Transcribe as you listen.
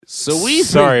So we've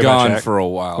Sorry been about gone Jack. for a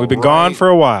while. We've been gone for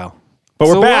a while. But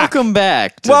we're back. Welcome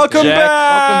back. Welcome Jack.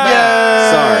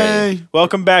 back. Sorry.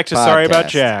 Welcome back to Sorry About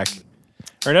Podcast. Jack.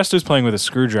 Ernesto's playing with a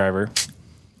screwdriver.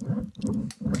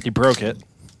 He broke it.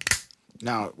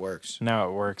 Now it works. Now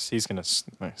it works. He's going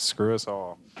to screw us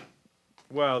all.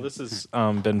 Well, this has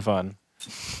been fun.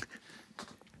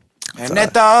 And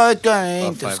Neto is going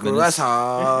about to 5 screw minutes. us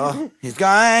all. He's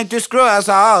going to screw us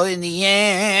all in the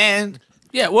end.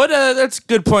 Yeah, what? That's a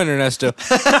good point, Ernesto.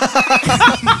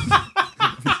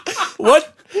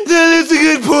 What? That is a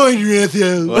good point,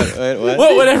 Ernesto. What?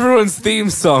 What would everyone's theme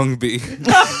song be?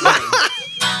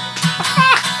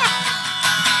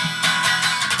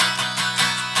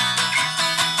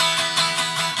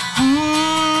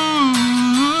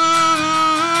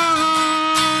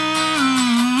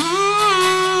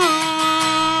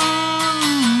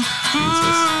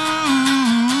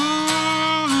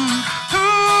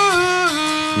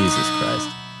 Jesus Christ.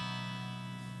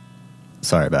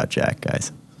 Sorry about Jack,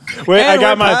 guys. Wait, I And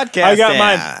got we're mine. I got podcasting.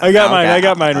 mine. I got mine. Okay. I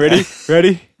got mine. Ready?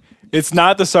 Ready? It's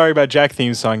not the Sorry About Jack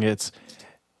theme song. It's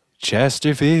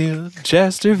Chesterfield,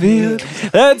 Chesterfield.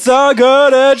 Let's all go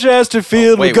to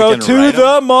Chesterfield. Wait, we'll we go can to write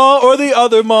the mall or the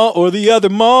other mall or the other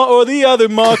mall or the other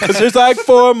mall because there's like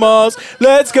 4 malls.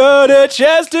 Let's go to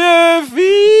Chesterfield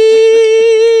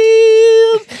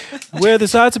where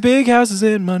there's lots of big houses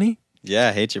and money. Yeah,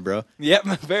 I hate you, bro. Yep,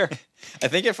 fair. I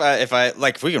think if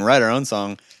we can write our own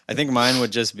song, I think mine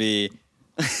would just be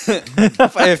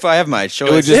if I have my choice.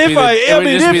 It would just, If be, the, I- it I would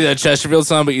mean, just if- be the Chesterfield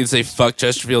song, but you'd say "fuck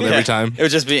Chesterfield" every time. It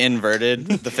would just be inverted.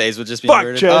 The phase would just be Fuck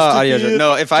inverted. Audio Chesterfield. joke.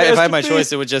 No, if I had my Chesterfield.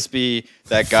 choice, it would just be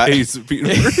that guy. Face of Peter.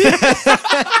 You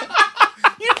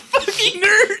fucking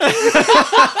nerd.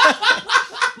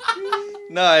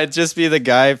 No, it'd just be the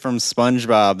guy from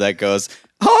SpongeBob that goes.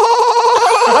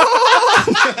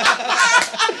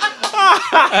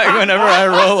 Whenever I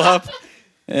roll up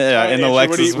in the Andrew, Lexus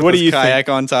what do you- with what do this you kayak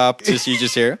on top, you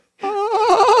just hear.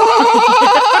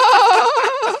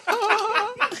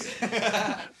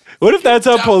 What if that's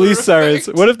how police sirens?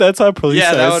 What if that's how police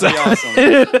Yeah, that sirens? would be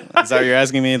awesome. Is that what you're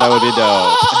asking me? That would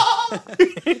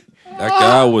be dope. That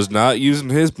guy was not using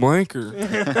his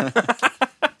blinker.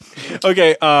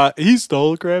 Okay, he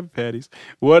stole Krabby Patties.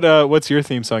 What's your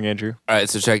theme song, Andrew? All right,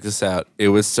 so check this out. It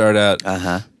would start out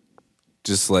Uh-huh.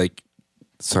 just like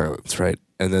silence, right?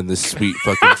 And then this sweet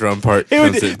fucking drum part It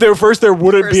comes in. would, there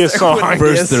wouldn't be a there song. wouldn't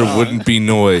First, be a there song. wouldn't be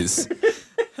noise,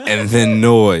 and then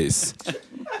noise,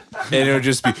 and it would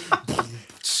just be,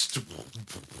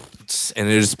 and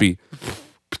it would just be.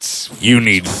 You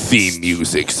need theme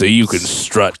music so you can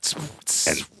strut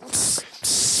and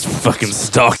fucking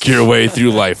stalk your way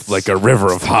through life like a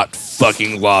river of hot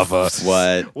fucking lava.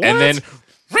 What? And then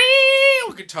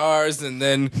guitars, and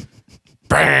then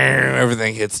bang,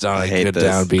 everything hits down like hate a this.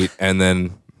 downbeat, and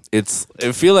then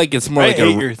I feel like it's more I like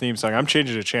hate a. your theme song. I'm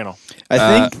changing the channel. I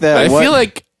think that. I feel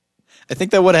like I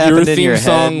think that what your happened in theme your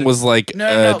song head was like No,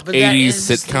 an but that 80s is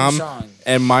his theme sitcom, song.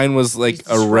 and mine was like He's a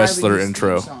describing wrestler his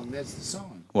intro. theme song. That's the song.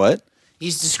 What?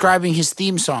 He's describing his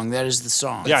theme song. That is the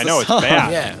song. Yeah, I know it's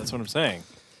bad. Yeah. That's what I'm saying.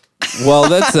 Well,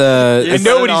 that's I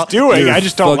know what he's doing. I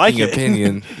just don't like it.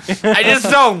 opinion. I just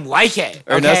don't like it.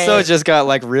 Ernesto Okay? just got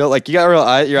like real, like you got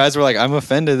real. Your eyes were like, I'm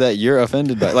offended that you're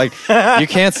offended by. Like you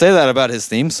can't say that about his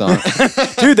theme song.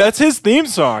 Dude, that's his theme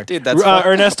song. Dude, that's fucked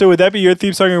Ernesto, would that be your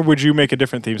theme song or would you make a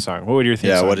different theme song? What would your theme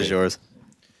Yeah. song What be? is yours?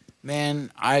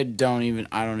 Man, I don't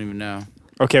even know.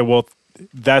 Okay, well,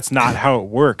 that's not how it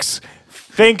works.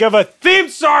 Think of a theme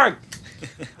song!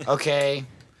 Okay.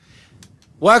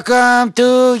 Welcome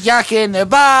to Yak in the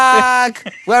Bog,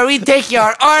 where we take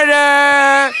your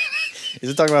order. Is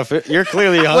it talking about food? You're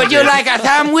clearly hungry. Would you like a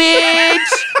sandwich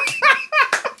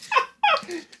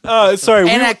Sorry,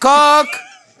 and a Coke?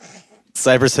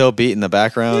 Cypress Hill beat in the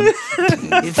background?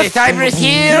 It's a Cypress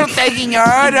Hill taking your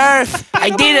order. I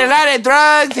did a lot of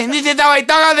drugs, and this is how I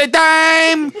talk all the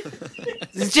time.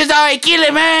 It's just how I kill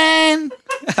a man.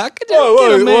 How could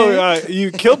whoa,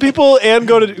 you kill people and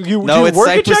go to you? No, do you it's work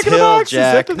at Cypress Jack in the Hill, Box? Is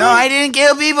that Jack. the No, thing? I didn't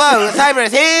kill people. It was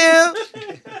Cypress Hill.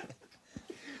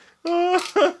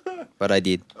 But I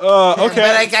did. But I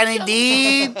Okay. kind of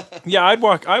did. Yeah, I'd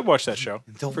watch that show.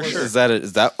 For sure. Is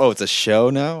that? Oh, it's a show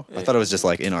now. I thought it was just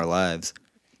like in our lives.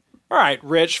 All right,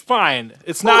 Rich, fine.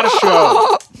 It's not a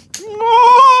show.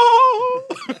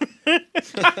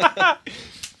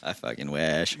 I fucking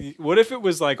wish. What if it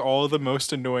was like all the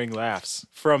most annoying laughs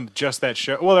from just that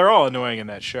show? Well, they're all annoying in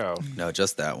that show. No,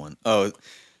 just that one. Oh,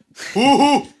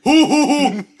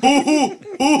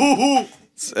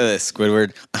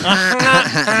 Squidward.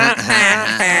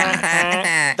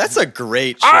 That's a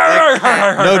great show.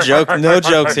 Like, no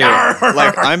jokes here.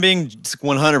 Like, I'm being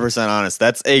 100% honest.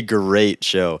 That's a great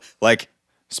show. Like,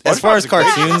 as far as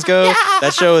cartoons go,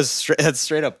 that show is that's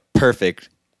straight up perfect.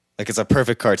 Like, it's a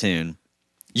perfect cartoon.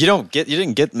 You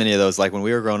didn't get many of those. Like when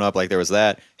we were growing up, like there was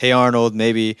that. Hey Arnold,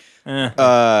 maybe.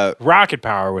 Rocket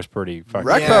Power was pretty fucking.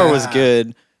 Rocket Power was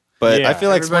good. But Yeah. I feel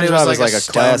like Everybody SpongeBob was is like like a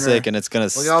a classic, stoner. and it's gonna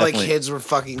Like all the definitely. kids were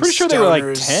fucking Pretty sure they were like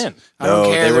stoners. 10. I don't No,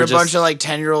 care. they They were were a bunch just- of like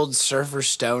 10-year-old surfer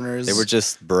stoners. They were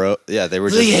just bro. Yeah, they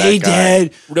were just. like, that hey, guy.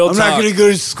 Dad, Real I'm talk. not gonna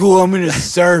go to school. I'm gonna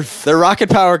surf. The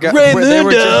Rocket Power guy. They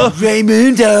were just,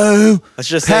 Raymundo. let's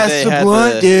just say Pass they the had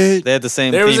blunt, dude. They had the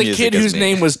same. There was theme a music kid as whose me.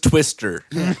 name was Twister.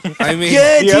 I mean,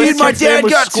 Yeah, The other dude, my kid's name dad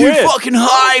was got Squid. too fucking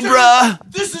high,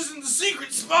 bruh. this isn't the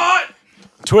secret spot.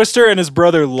 Twister and his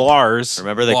brother Lars.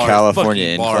 Remember the Lars,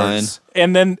 California fucking Incline? Lars.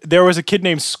 And then there was a kid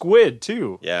named Squid,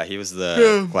 too. Yeah, he was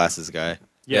the glasses guy.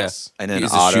 Yes. And then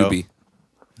He's Otto. a Shuby.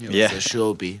 Yeah.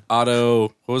 She'll be.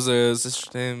 Otto, what was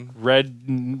his name? Red.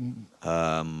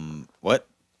 What?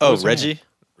 Oh, was her Reggie.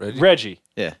 Reggie.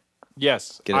 Yeah.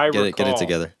 Yes. Get I it recall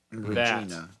together.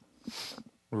 That.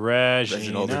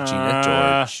 Reginald Regina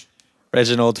George.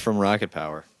 Reginald from Rocket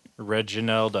Power.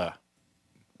 Reginalda.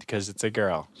 Because it's a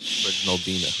girl.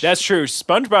 Reginaldina. That's true.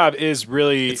 SpongeBob is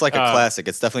really. It's like a classic.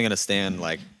 It's definitely gonna stand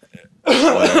like.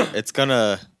 Whatever. It's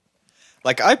gonna.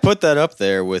 Like I put that up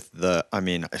there with the. I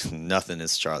mean, nothing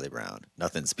is Charlie Brown.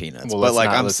 Nothing's Peanuts. Well, but let's like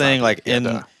not- I'm let's saying, not- like yeah, in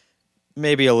duh.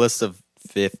 maybe a list of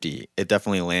 50, it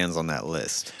definitely lands on that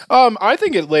list. I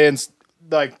think it lands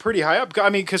like pretty high up. I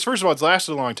mean, because first of all, it's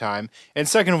lasted a long time, and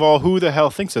second of all, who the hell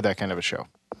thinks of that kind of a show?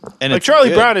 And Like it's Charlie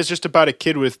good. Brown is just about a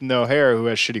kid with no hair who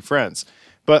has shitty friends.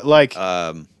 But like,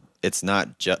 It's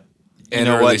not just. You And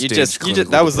know early what? stage You just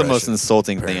clinical that was the most depression,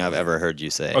 insulting thing I've ever heard you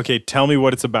say. okay, tell me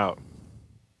what it's about.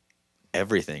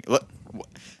 Everything. Look,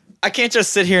 I can't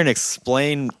just sit here and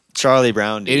explain Charlie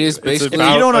Brown. To It you. is basically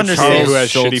about you don't a understand child who has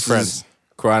shitty Schultz's friends.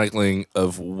 chronicling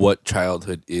of what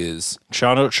childhood is.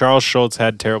 Charles Schultz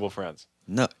had terrible friends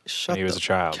No, shut when he was the- a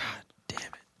child. God damn it.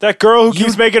 That girl who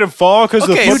keeps making him fall because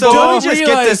Okay, the so football. let me just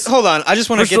get this. Hold on, I just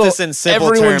want to First get of all, this in simple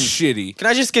everyone's terms. shitty. Can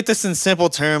I just get this in simple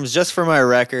terms, just for my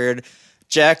record,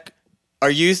 Jack? Are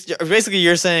you basically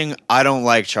you're saying I don't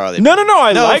like Charlie? No,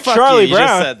 I No, like fuck Charlie you, you just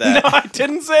Brown. said that. No, I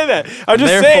didn't say that. I'm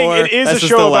just Therefore, saying it is that's a just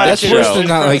show the about last That's kids. worse show. than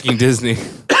not liking Disney.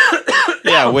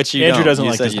 Yeah, which you Andrew don't. doesn't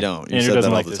you like said Disney. you don't. You Andrew said doesn't that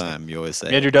all like the Disney. time. You always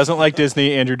say. Andrew doesn't like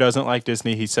Disney. Andrew doesn't like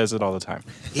Disney. He says it all the time.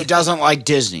 He doesn't like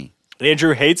Disney.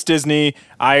 Andrew hates Disney.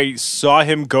 I saw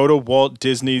him go to Walt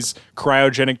Disney's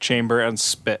cryogenic chamber and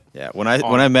spit. Yeah, when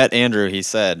I met Andrew, he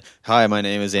said, "Hi, my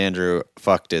name is Andrew.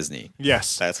 Fuck Disney."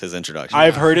 Yes. That's his introduction.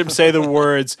 I've heard him say the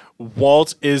words,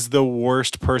 Walt is the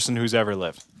worst person who's ever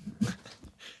lived.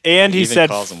 And he even said,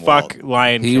 calls him fuck Walt.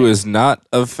 Lion He King. was not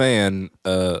a fan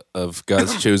of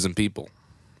God's chosen people.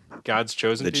 God's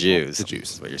chosen the people? Jews. The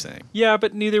Jews. Is what you're saying. Yeah,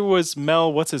 but neither was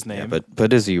Mel. What's his name? Yeah,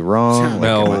 but is he wrong? Like,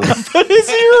 Mel, Is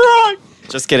he wrong?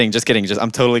 just kidding.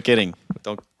 I'm totally kidding.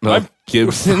 Don't. Mel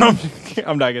Gibson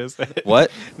I'm not going to say it.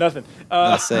 What? Nothing.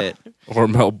 No, say it. or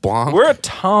Mel Blanc. We're a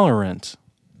tolerant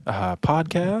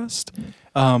podcast.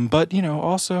 But,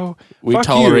 also. We fuck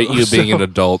tolerate you being So- an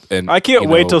adult, and I can't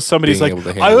wait till somebody's being like,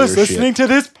 able to I handle was your listening shit. to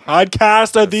this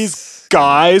podcast of these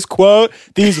guys, quote,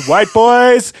 these white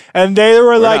boys, and they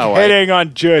were like not white. hitting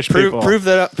on Jewish people. Prove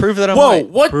that. Prove that I'm Whoa! right.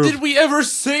 What did we ever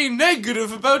say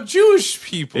negative about Jewish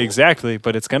people? Exactly,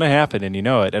 but it's going to happen, and you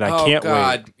know it, and I Oh can't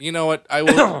God! wait. You know what? I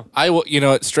will. I will. You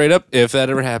know what? Straight up, if that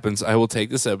ever happens, I will take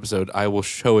this episode. I will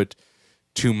show it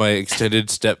to my extended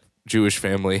step Jewish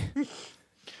family.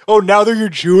 Oh, now they're your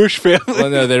Jewish family. Well,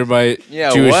 no, they're my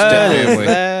Yeah. Jewish what step is family.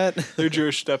 that? They're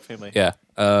Jewish step family. Yeah.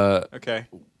 Okay.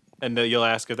 And you'll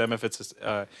ask of them if it's,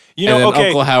 And then okay.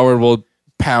 Uncle Howard will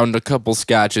pound a couple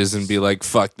scotches and be like,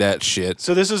 "Fuck that shit."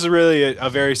 So this is really a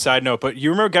very side note, but you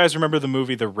remember the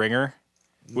movie The Ringer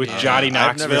with Johnny I've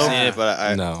Knoxville? never seen it, but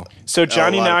I No. So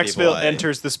Johnny lot of Knoxville people,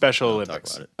 enters the Special talk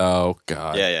Olympics. about it. Oh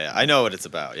God. Yeah. I know what it's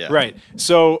about. Yeah. Right.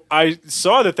 So I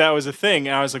saw that was a thing,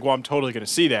 and I was like, well, I'm totally going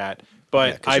to see that. But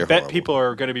Yeah, 'cause I you're bet horrible. people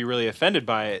are going to be really offended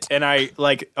by it. And I,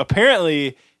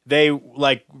 apparently they,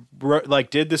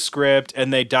 did the script,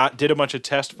 and they did a bunch of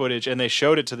test footage, and they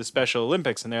showed it to the Special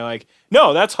Olympics, and they're like,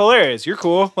 no, that's hilarious. You're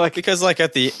cool. Like, Because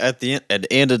at the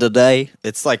end of the day,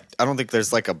 it's like I don't think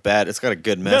there's like a bad. It's got a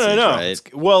good message, no. right?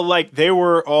 Well, they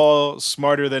were all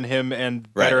smarter than him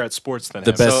and better Right. at sports than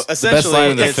The him. best- So the best essentially,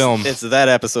 line of the it's, film. it's that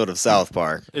episode of South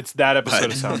Park. It's that episode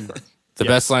of South Park. The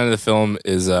best line of the film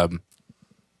is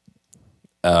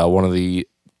one of the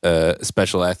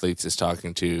special athletes is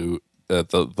talking to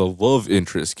the love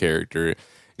interest character, and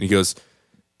he goes,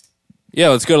 yeah,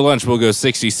 let's go to lunch. We'll go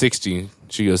 60-60.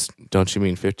 She goes, don't you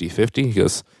mean 50-50? He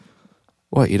goes,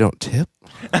 what, you don't tip?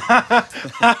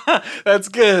 That's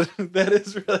good. That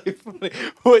is really funny.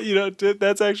 What you don't tip?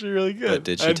 That's actually really good. But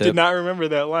did she I tip? did not remember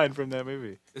that line from that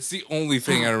movie. It's the only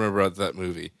thing I remember about that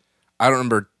movie. I don't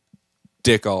remember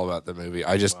dick all about the movie.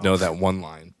 I just know that one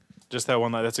line. Just that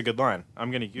one line. That's a good line.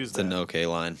 I'm going to use It's that. an okay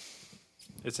line.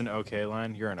 It's an okay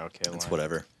line. You're an okay line. It's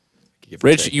whatever. Give or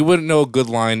Rich, take. you wouldn't know a good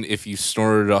line if you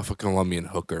snorted off a Colombian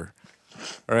hooker.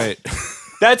 All right.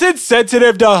 That's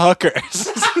insensitive to hookers.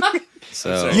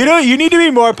 So You need to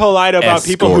be more polite about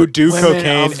people who do Women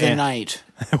cocaine of the and night.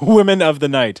 women of the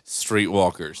night.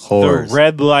 Streetwalkers. whores. The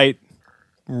red light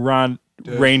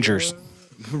Rangers.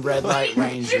 Red Light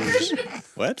Rangers.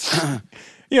 What?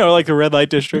 You know, like the red light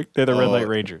district. They're the red Oh. light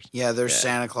Rangers. Yeah, there's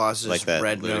Santa Claus's Like that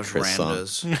red-nosed ludicrous song.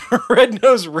 randas. Red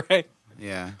nose Ray.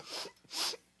 Yeah.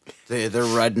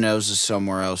 The red nose is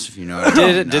somewhere else if you know what I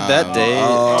mean. Did that day?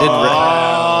 And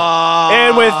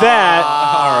with that,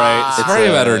 All right. Sorry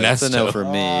about Ernesto. That's a no for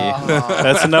me.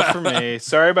 that's enough for me.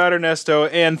 Sorry about Ernesto,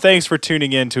 and thanks for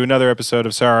tuning in to another episode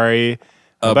of Sorry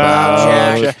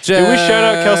About Jack. Did we shout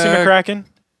out Kelsey McCracken?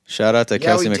 Shout out to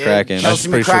Kelsey we did. McCracken. Kelsey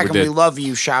pretty sure we McCracken, did. we love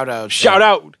you. Shout out. Shout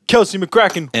out Kelsey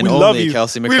McCracken. And we only love you.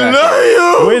 Kelsey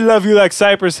McCracken. We love you like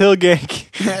Cypress Hill Gang.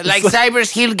 Like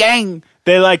Cypress Hill Gang.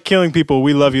 They like killing people.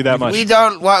 We love you that much. We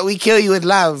don't what we kill you with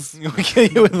love. We kill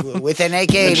you with With an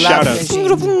AK Shout love out. machine.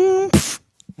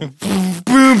 Boom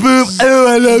boom. Oh,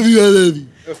 I love you. I love you.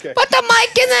 Okay. Put the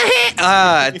mic in the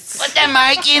hand. Put the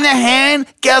mic in the hand.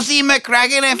 Kelsey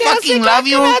McCracken, I fucking love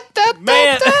you.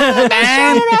 Man.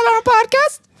 Man.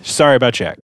 Sorry about Jack.